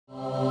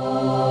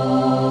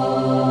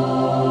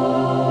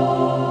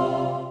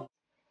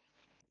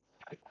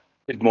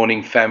Good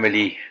morning,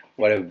 family.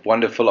 What a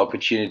wonderful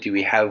opportunity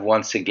we have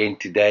once again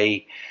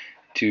today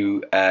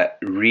to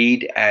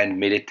read and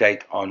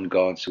meditate on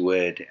God's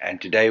Word.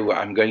 And today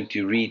I'm going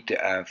to read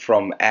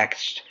from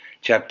Acts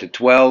chapter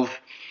 12,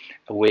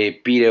 where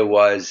Peter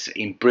was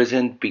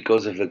imprisoned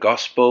because of the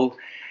gospel.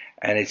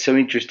 And it's so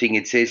interesting.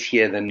 It says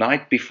here, the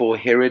night before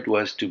Herod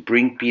was to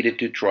bring Peter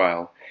to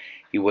trial,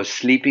 he was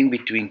sleeping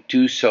between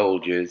two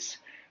soldiers,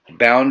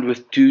 bound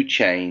with two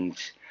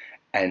chains,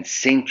 and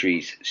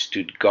sentries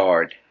stood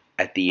guard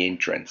at the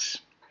entrance.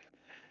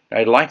 Now,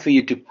 I'd like for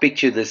you to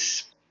picture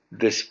this.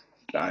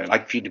 I'd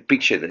like for you to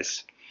picture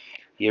this.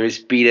 Here is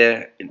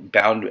Peter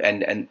bound,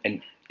 and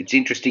it's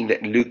interesting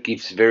that Luke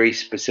gives very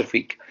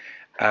specific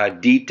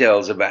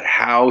details about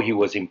how he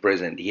was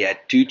imprisoned. He had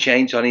two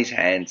chains on his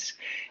hands.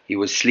 He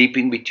was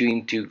sleeping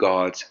between two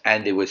guards,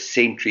 and there were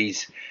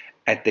sentries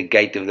at the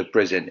gate of the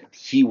prison.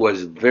 He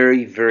was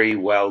very, very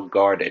well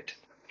guarded.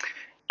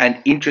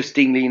 And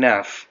interestingly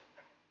enough,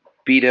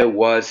 Peter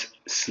was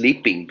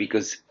sleeping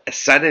because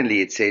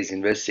suddenly, it says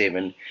in verse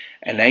 7,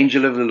 an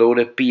angel of the Lord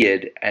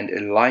appeared and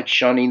a light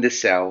shone in the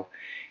cell.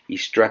 He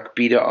struck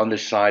Peter on the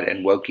side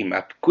and woke him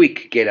up.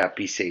 Quick, get up,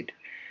 he said.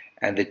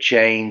 And the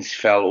chains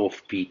fell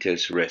off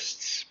Peter's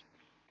wrists.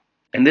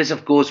 And this,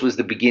 of course, was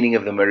the beginning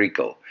of the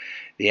miracle.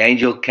 The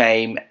angel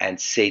came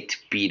and set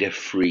Peter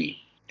free.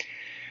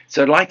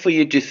 So I'd like for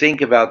you to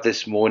think about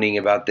this morning,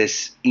 about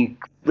this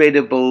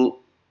incredible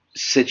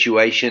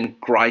situation,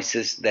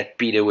 crisis that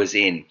Peter was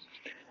in.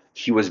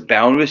 He was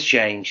bound with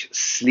chains,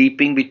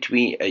 sleeping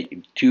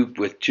between two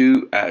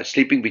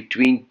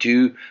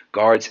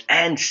guards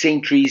and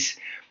sentries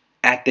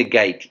at the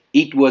gate.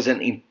 It was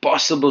an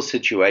impossible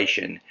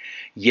situation,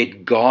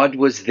 yet God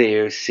was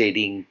there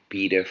setting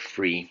Peter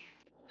free.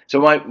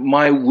 So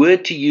my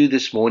word to you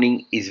this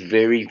morning is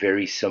very,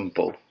 very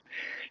simple.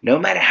 No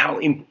matter how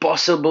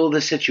impossible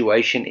the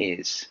situation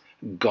is,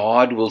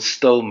 God will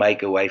still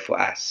make a way for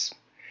us.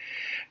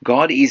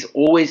 God is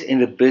always in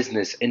the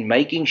business in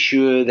making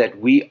sure that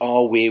we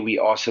are where we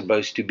are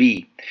supposed to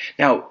be.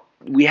 Now,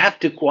 we have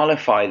to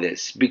qualify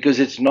this because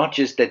it's not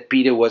just that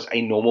Peter was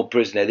a normal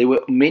prisoner. There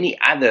were many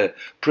other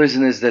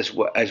prisoners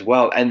as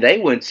well, and they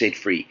weren't set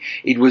free.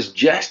 It was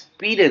just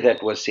Peter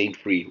that was set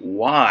free.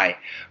 Why?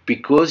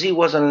 Because he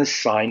was on an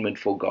assignment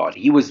for God.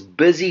 He was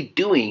busy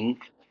doing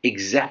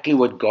exactly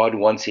what God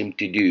wants him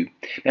to do.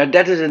 Now,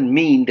 that doesn't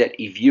mean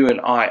that if you and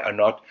I are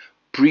not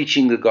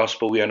preaching the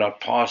gospel, we are not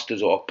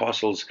pastors or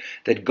apostles,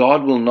 that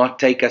God will not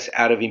take us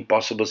out of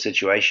impossible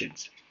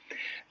situations.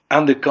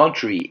 On the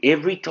contrary,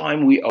 every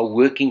time we are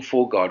working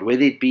for God,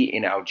 whether it be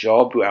in our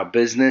job, our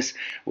business,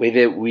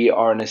 whether we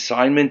are an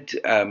assignment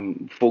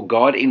for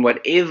God in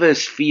whatever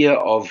sphere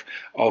of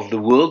the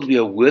world we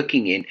are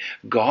working in,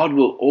 God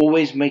will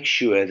always make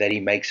sure that He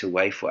makes a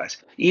way for us.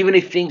 Even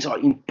if things are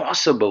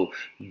impossible,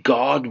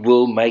 God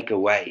will make a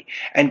way.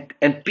 And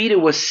Peter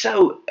was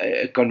so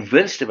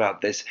convinced about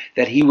this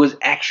that he was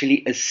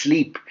actually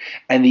asleep,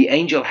 and the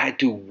angel had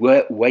to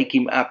wake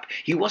him up.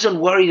 He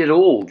wasn't worried at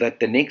all that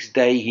the next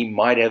day he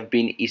might have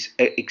been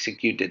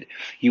executed.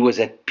 He was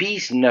at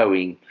peace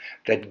knowing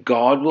that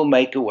God will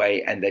make a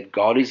way and that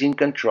God is in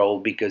control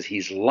because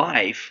his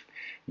life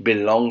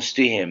belongs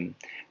to him.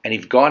 And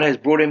if God has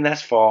brought him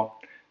thus far,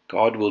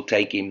 God will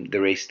take him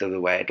the rest of the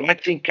way. I'd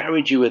like to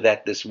encourage you with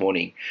that this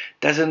morning.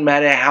 Doesn't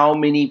matter how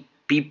many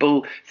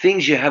people,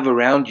 things you have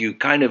around you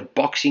kind of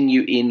boxing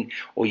you in,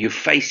 or you're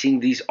facing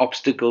these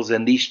obstacles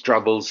and these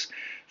troubles.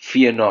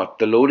 Fear not,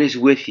 the Lord is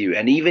with you.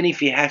 And even if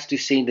he has to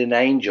send an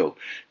angel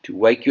to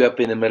wake you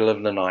up in the middle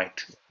of the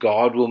night,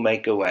 God will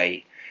make a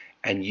way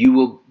and you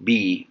will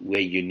be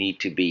where you need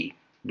to be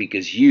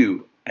because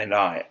you and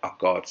I are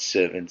God's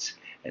servants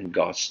and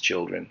God's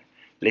children.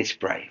 Let's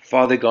pray.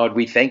 Father God,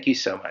 we thank you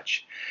so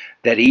much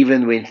that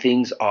even when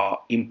things are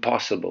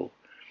impossible,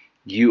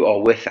 you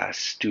are with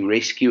us to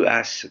rescue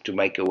us, to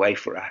make a way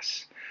for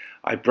us.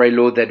 I pray,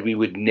 Lord, that we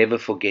would never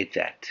forget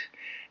that.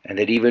 And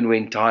that even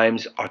when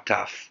times are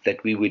tough,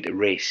 that we would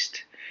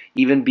rest,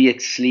 even be at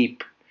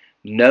sleep,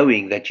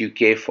 knowing that you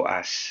care for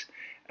us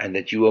and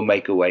that you will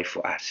make a way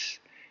for us.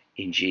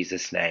 In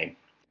Jesus' name,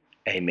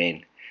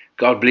 amen.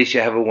 God bless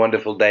you. Have a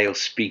wonderful day. I'll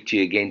speak to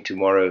you again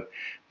tomorrow.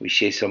 We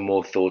share some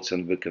more thoughts on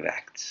the book of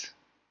Acts.